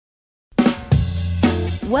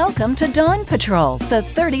Welcome to Dawn Patrol, the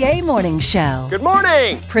 30A Morning Show. Good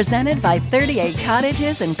morning! Presented by 30A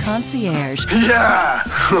Cottages and Concierge. Yeah!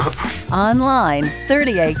 Online,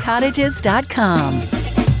 30acottages.com.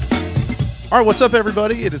 All right, what's up,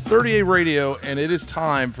 everybody? It is 30A Radio, and it is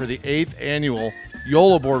time for the 8th annual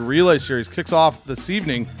Yolo Board Relay Series. Kicks off this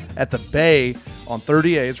evening at the Bay on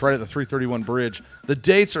 30A. It's right at the 331 Bridge. The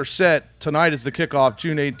dates are set. Tonight is the kickoff.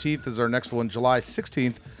 June 18th is our next one. July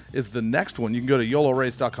 16th is the next one. You can go to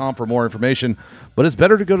YOLOrace.com for more information, but it's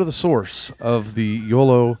better to go to the source of the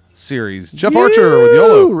Yolo series. Jeff Archer with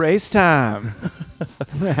Yolo. Race time.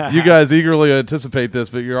 You guys eagerly anticipate this,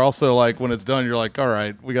 but you're also like, when it's done, you're like, all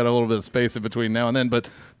right, we got a little bit of space in between now and then. But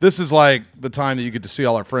this is like the time that you get to see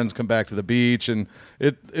all our friends come back to the beach, and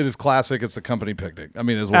it is classic. It's a company picnic. I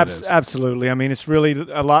mean, is what it is. Absolutely. I mean, it's really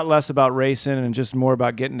a lot less about racing and just more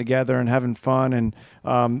about getting together and having fun. And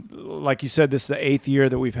like you said, this is the 8th year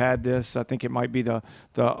that we've had this. I think it might be the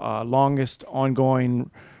longest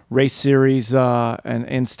ongoing race series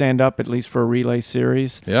and stand up, at least for a relay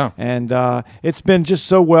series. Yeah. And it's been just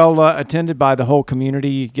so well attended by the whole community.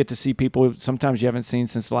 You get to see people sometimes you haven't seen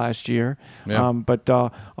since last year. Yeah. But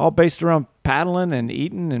all based around paddling and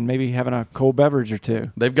eating and maybe having a cold beverage or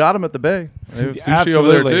two. They've got them at the Bay. They have sushi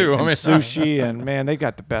Absolutely. over there, too. And sushi, and, man, they've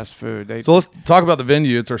got the best food. So let's talk about the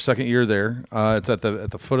venue. It's our second year there. It's at the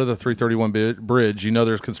foot of the 331 bridge. You know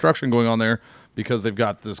there's construction going on there because they've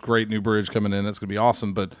got this great new bridge coming in. It's going to be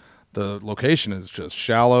awesome, but the location is just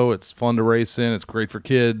shallow. It's fun to race in. It's great for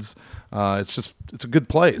kids. It's a good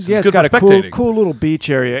place. Yeah, it's good got for a spectating. cool little beach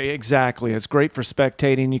area. Exactly. It's great for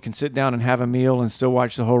spectating. You can sit down and have a meal and still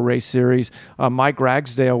watch the whole race series. Mike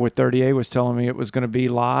Ragsdale with 30A was telling me it was going to be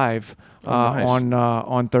live nice. on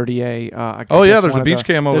 30A. There's a beach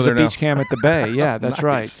cam over there now. There's a beach cam at the Bay. Yeah, that's Nice.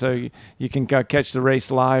 right. So you can catch the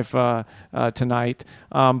race live tonight.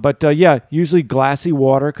 Usually glassy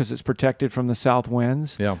water because it's protected from the south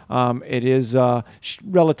winds. Yeah. It is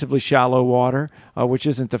relatively shallow water, which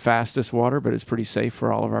isn't the fastest water, but it's pretty safe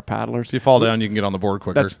for all of our paddlers. If you fall down, you can get on the board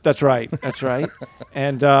quicker. That's right. That's right.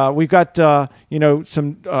 And we've got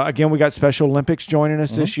some again. We got Special Olympics joining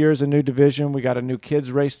us this year as a new division. We got a new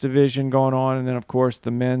kids race division going on, and then of course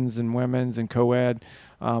the men's and women's and co-ed.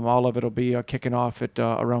 All of it will be kicking off at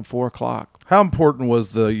around 4:00. How important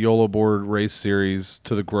was the Yolo Board race series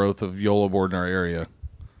to the growth of Yolo Board in our area?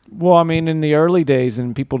 Well, I mean, in the early days,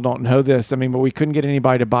 and people don't know this, but we couldn't get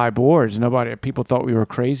anybody to buy boards. People thought we were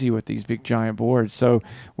crazy with these big, giant boards. So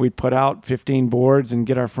we'd put out 15 boards and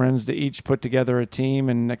get our friends to each put together a team,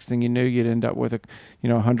 and next thing you knew, you'd end up with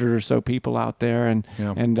 100 or so people out there. And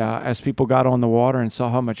as people got on the water and saw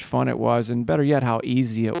how much fun it was, and better yet, how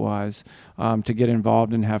easy it was to get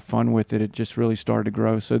involved and have fun with it, it just really started to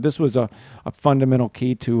grow. So this was a fundamental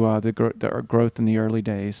key to the growth in the early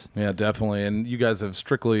days. Yeah, definitely. And you guys have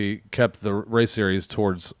strictly kept the race series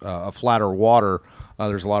towards a flatter water.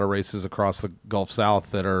 There's a lot of races across the Gulf South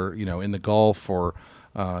that are, in the Gulf or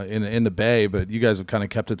in the Bay, but you guys have kind of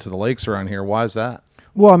kept it to the lakes around here. Why is that?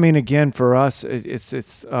 Well, again, for us, it's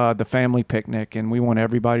the family picnic, and we want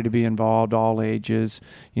everybody to be involved, all ages,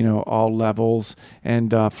 all levels,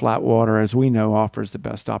 and flat water, as we know, offers the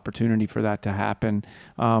best opportunity for that to happen.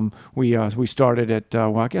 We started at,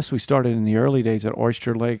 I guess we started in the early days at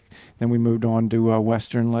Oyster Lake, then we moved on to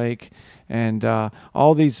Western Lake, and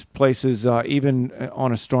all these places, even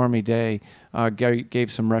on a stormy day,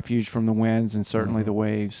 gave some refuge from the winds and certainly the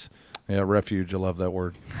waves. Yeah, refuge. I love that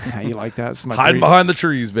word. You like that? It's my hiding behind the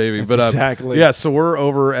trees, baby. But exactly. Yeah, so we're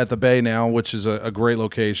over at the Bay now, which is a great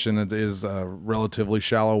location. It is relatively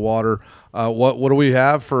shallow water. What do we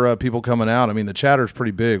have for people coming out? The chatter's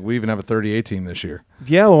pretty big. We even have a 30A team this year.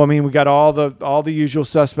 Yeah, well, we got all the usual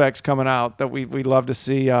suspects coming out that we love to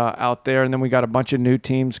see out there, and then we got a bunch of new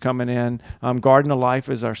teams coming in. Garden of Life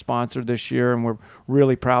is our sponsor this year, and we're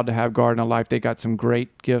really proud to have Garden of Life. They got some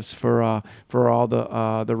great gifts for all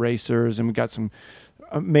the racers, and we got some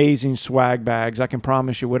amazing swag bags. I can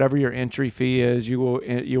promise you, whatever your entry fee is, you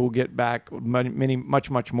will get back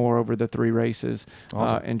much more over the 3 races.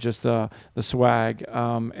 Awesome. And just the swag.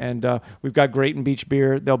 And we've got Great and Beach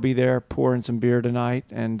Beer. They'll be there pouring some beer tonight,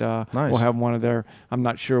 and nice. We'll have one of their. I'm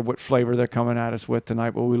not sure what flavor they're coming at us with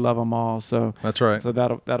tonight, but we love them all. So that's right. So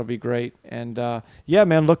that'll be great. And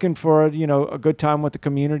looking for a good time with the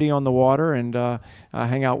community on the water and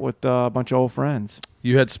hang out with a bunch of old friends.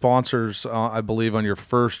 You had sponsors, I believe, on your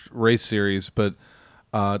first race series, but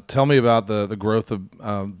tell me about the growth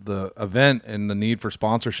of the event and the need for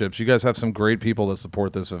sponsorships. You guys have some great people that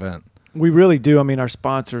support this event. We really do. Our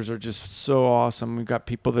sponsors are just so awesome. We've got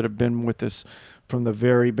people that have been with us from the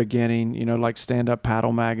very beginning, like Stand Up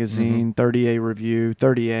Paddle Magazine, 30A Review,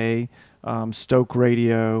 30A, Stoke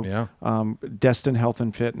Radio, Yeah. Destin Health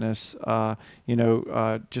and Fitness,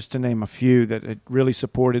 just to name a few that had really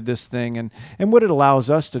supported this thing. And what it allows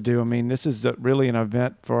us to do, I mean, this is really an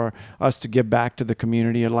event for us to give back to the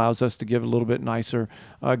community. It allows us to give a little bit nicer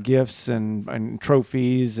gifts and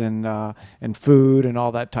trophies and food and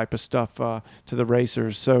all that type of stuff to the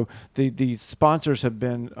racers. So the sponsors have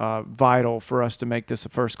been vital for us to make this a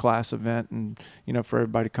first-class event and, for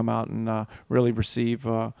everybody to come out and really receive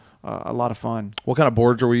a lot of fun. What kind of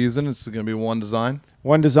boards are we using? It's going to be one design?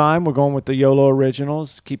 One design. We're going with the Yolo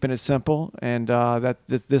Originals, keeping it simple. And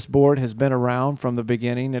this board has been around from the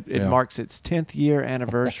beginning. It marks its 10th year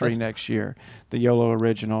anniversary next year, the Yolo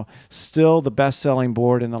Original. Still the best-selling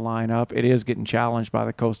board in the lineup. It is getting challenged by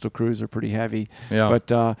the Coastal Cruiser pretty heavy. Yeah.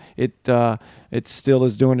 But it still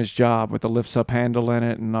is doing its job with the lifts-up handle in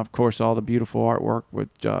it and, of course, all the beautiful artwork with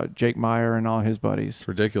Jake Meyer and all his buddies. It's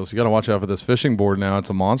ridiculous. You got to watch out for this fishing board now. It's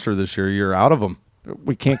a monster this year. You're out of them.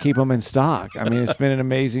 We can't keep them in stock. I mean, it's been an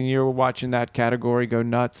amazing year. We're watching that category go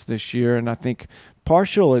nuts this year, and I think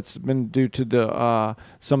partial it's been due to the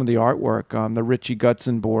some of the artwork. The Richie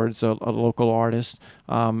Gutson boards, a local artist,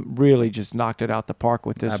 really just knocked it out the park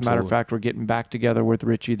with this. Absolutely. Matter of fact, we're getting back together with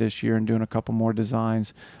Richie this year and doing a couple more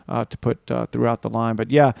designs to put throughout the line.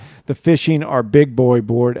 But yeah, the fishing, our big boy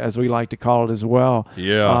board, as we like to call it as well,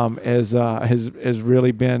 has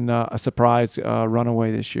really been a surprise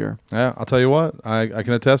runaway this year. Yeah, I'll tell you what, I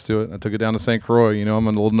can attest to it. I took it down to St. Croix. I'm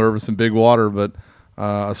a little nervous in big water, but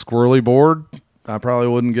a squirrely board, I probably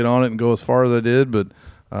wouldn't get on it and go as far as I did, but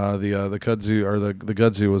the kudzu or the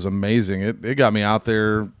gudzu was amazing. It got me out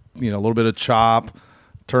there, a little bit of chop,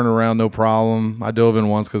 turn around, no problem. I dove in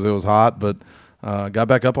once because it was hot, but got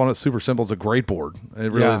back up on it. Super simple. It's a great board.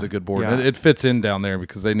 It really is a good board. Yeah. It fits in down there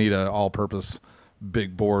because they need an all-purpose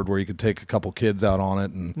big board where you could take a couple kids out on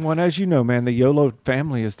it. And well, as you know, man, the Yolo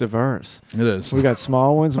family is diverse. it is. We got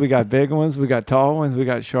small ones, we got big ones, we got tall ones, we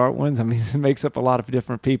got short ones. I mean, it makes up a lot of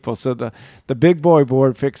different people. So the big boy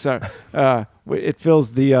board it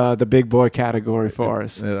fills the big boy category for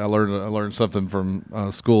us. I learned something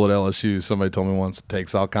from school at LSU. Somebody told me once, it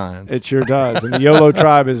takes all kinds. It sure does. And the Yolo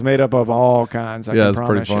tribe is made up of all kinds. I can it's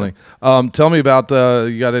pretty promise funny. Tell me about,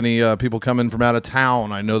 you got any people coming from out of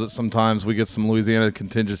town? I know that sometimes we get some Louisiana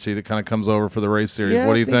contingency that kind of comes over for the race series. Yeah,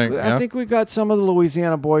 What do you think? I think we got some of the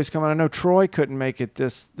Louisiana boys coming. I know Troy couldn't make it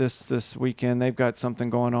this weekend. They've got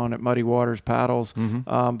something going on at Muddy Waters Paddles.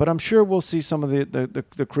 Mm-hmm. But I'm sure we'll see some of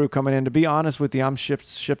the crew coming in. To be honest with you, I'm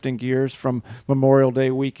shifting gears from Memorial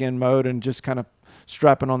Day weekend mode and just kind of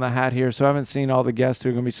strapping on the hat here. So I haven't seen all the guests who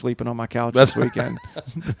are going to be sleeping on my couch this weekend.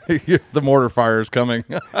 The mortar fire is coming.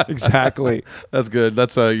 Exactly. That's good.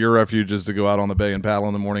 That's your refuge, is to go out on the bay and paddle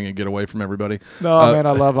in the morning and get away from everybody. No, man,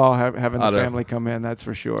 I love having the family come in. That's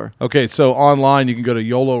for sure. Okay, so online you can go to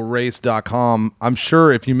yolorace.com. I'm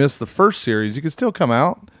sure if you missed the first series, you can still come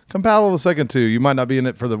out. Come paddle the second two. You might not be in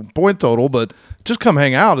it for the point total, but just come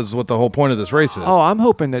hang out is what the whole point of this race is. Oh, I'm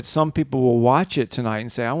hoping that some people will watch it tonight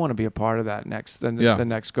and say, I want to be a part of that the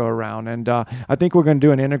next go around. And I think we're going to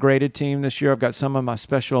do an integrated team this year. I've got some of my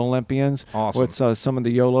Special Olympians with some of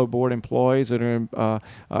the Yolo board employees that are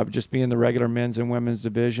just be in the regular men's and women's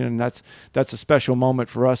division. And that's a special moment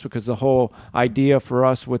for us because the whole idea for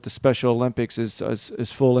us with the Special Olympics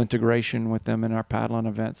is full integration with them in our paddling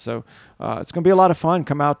events. So it's going to be a lot of fun.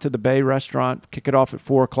 Come out to the Bay Restaurant, kick it off at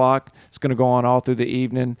 4 o'clock. It's going to go on all through the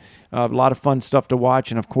evening. A lot of fun stuff to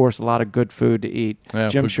watch, and of course, a lot of good food to eat. Yeah,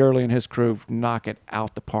 Jim Shirley and his crew knock it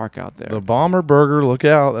out the park out there. The Bomber Burger, look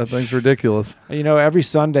out! That thing's ridiculous. Every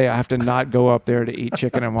Sunday I have to not go up there to eat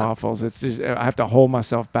chicken and waffles. It's just I have to hold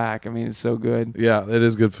myself back. I mean, it's so good. Yeah, it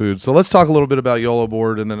is good food. So let's talk a little bit about Yolo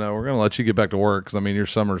board, and then we're going to let you get back to work because your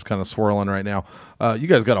summer's kind of swirling right now. You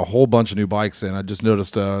guys got a whole bunch of new bikes in. I just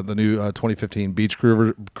noticed the new 2015 Beach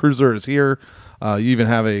Cruiser is here. You even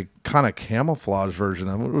have a kind of camouflage version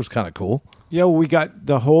of it. It was kind of cool. Yeah, we got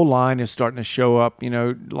the whole line is starting to show up.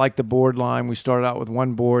 Like the board line, we started out with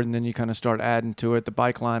one board, and then you kind of start adding to it. The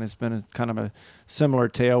bike line has been kind of a similar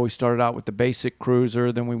tale. We started out with the basic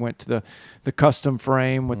cruiser, then we went to the custom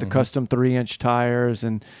frame with the custom 3-inch tires,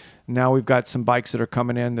 and now we've got some bikes that are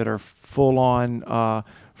coming in that are full-on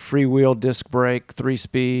freewheel disc brake,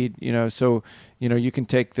 3-speed. So you can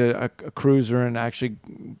take a cruiser and actually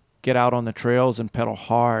get out on the trails and pedal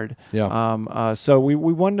hard. Yeah. So we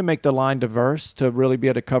wanted to make the line diverse to really be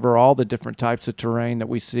able to cover all the different types of terrain that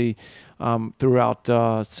we see throughout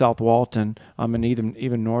South Walton and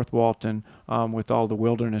even North Walton with all the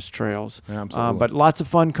wilderness trails. Yeah, absolutely. But lots of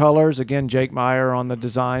fun colors. Again, Jake Meyer on the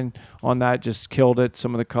design on that just killed it.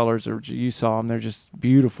 Some of the colors, you saw them, they're just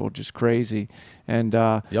beautiful, just crazy. And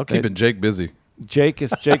y'all keeping Jake busy. Jake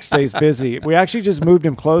stays busy. We actually just moved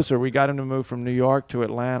him closer. We got him to move from New York to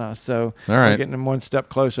Atlanta, so All right. we're getting him one step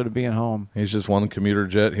closer to being home. He's just one commuter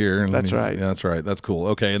jet here. And That's right. Yeah, that's right. That's cool.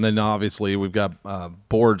 Okay, and then obviously we've got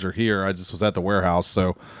boards are here. I just was at the warehouse,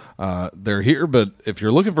 so they're here. But if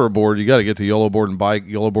you're looking for a board, you got to get to Yolo Board and Bike,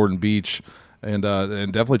 Yolo Board and Beach, and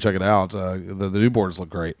definitely check it out. The new boards look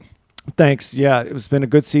great. Thanks. Yeah, it's been a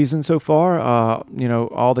good season so far.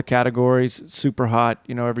 All the categories, super hot.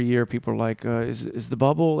 Every year people are like, is the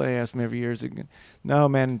bubble? They ask me every year. No,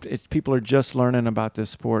 man, people are just learning about this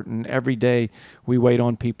sport. And every day we wait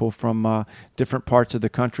on people from different parts of the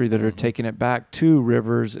country that are taking it back to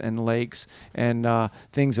rivers and lakes and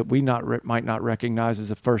things that we might not recognize as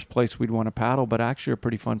the first place we'd want to paddle, but actually are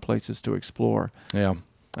pretty fun places to explore. Yeah,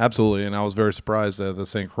 absolutely. And I was very surprised at the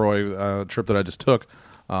St. Croix trip that I just took.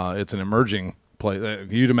 It's an emerging place.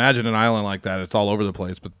 You'd imagine an island like that. It's all over the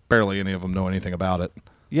place, but barely any of them know anything about it.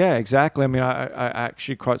 Yeah, exactly. I mean, I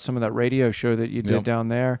actually caught some of that radio show that you did down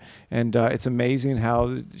there, and it's amazing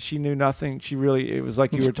how she knew nothing. It was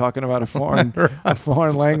like you were talking about a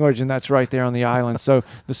foreign language, and that's right there on the island. So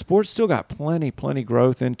the sport's still got plenty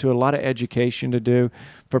growth into it, a lot of education to do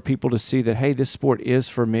for people to see that, hey, this sport is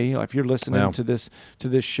for me. If you're listening to this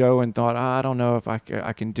show and thought, I don't know if I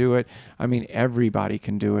can do it. I mean, everybody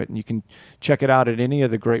can do it, and you can check it out at any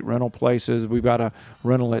of the great rental places. We've got a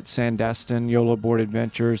rental at Sandestin, Yolo Board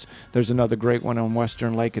Adventures. There's another great one on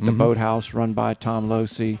Western Lake at the Boathouse run by Tom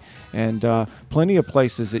Losey, and plenty of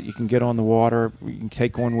places that you can get on the water. You can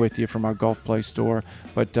take one with you from our Gulf Play store,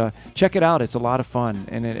 but check it out. It's a lot of fun,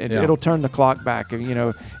 and it'll turn the clock back.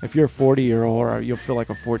 If you're a 40-year-old, you'll feel like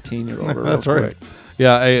a 14-year-old. That's right.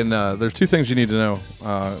 Yeah, and there's two things you need to know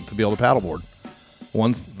to be able to paddleboard.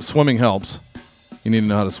 One, swimming helps. You need to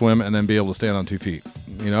know how to swim and then be able to stand on 2 feet.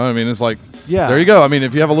 It's like, there you go. I mean,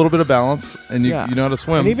 if you have a little bit of balance and you know how to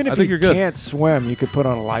swim, and even if you're good. Can't swim, you could put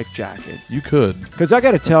on a life jacket. You could. Because I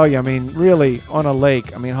got to tell you, I mean, really, on a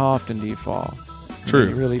lake, I mean, how often do you fall? True.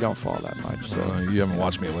 You really don't fall that much. So you haven't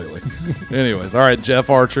watched me lately. Anyways, all right,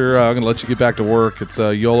 Jeff Archer, I'm going to let you get back to work. It's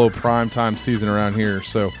YOLO prime time season around here,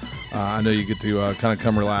 so I know you get to kind of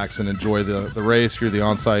come relax and enjoy the race. You're the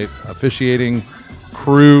on-site officiating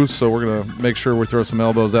crew, so we're going to make sure we throw some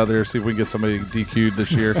elbows out there, see if we can get somebody DQ'd this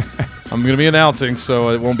year. I'm going to be announcing,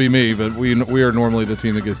 so it won't be me, but we are normally the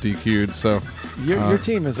team that gets DQ'd. So your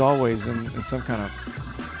team is always in some kind of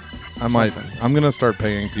I'm going to start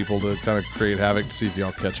paying people to kind of create havoc to see if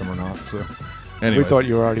y'all catch them or not. So anyway. We thought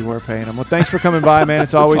you already were paying them. Well, thanks for coming by, man.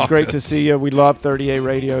 It's always great to see you. We love 30A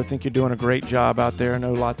Radio. I think you're doing a great job out there. I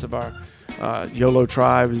know lots of our YOLO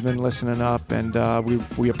tribe has been listening up, and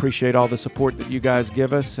we appreciate all the support that you guys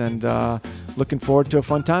give us, and looking forward to a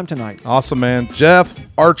fun time tonight. Awesome, man. Jeff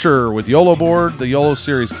Archer with YOLO Board. The YOLO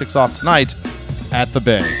series kicks off tonight at the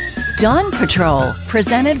Bay. Dawn Patrol,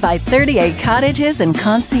 presented by 38 Cottages and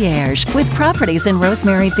Concierge, with properties in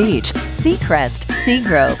Rosemary Beach, Seacrest,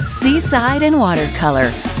 Seagrove, Seaside, and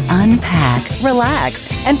Watercolor. Unpack, relax,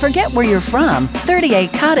 and forget where you're from.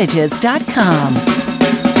 38cottages.com.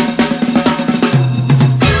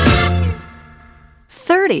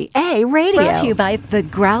 30A Radio. Brought to you by The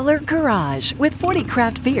Growler Garage, with 40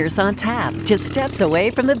 craft beers on tap, just steps away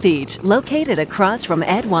from the beach. Located across from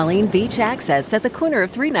Ed Walline Beach Access at the corner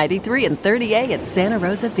of 393 and 30A at Santa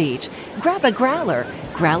Rosa Beach. Grab a growler.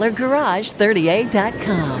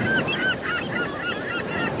 GrowlerGarage30A.com.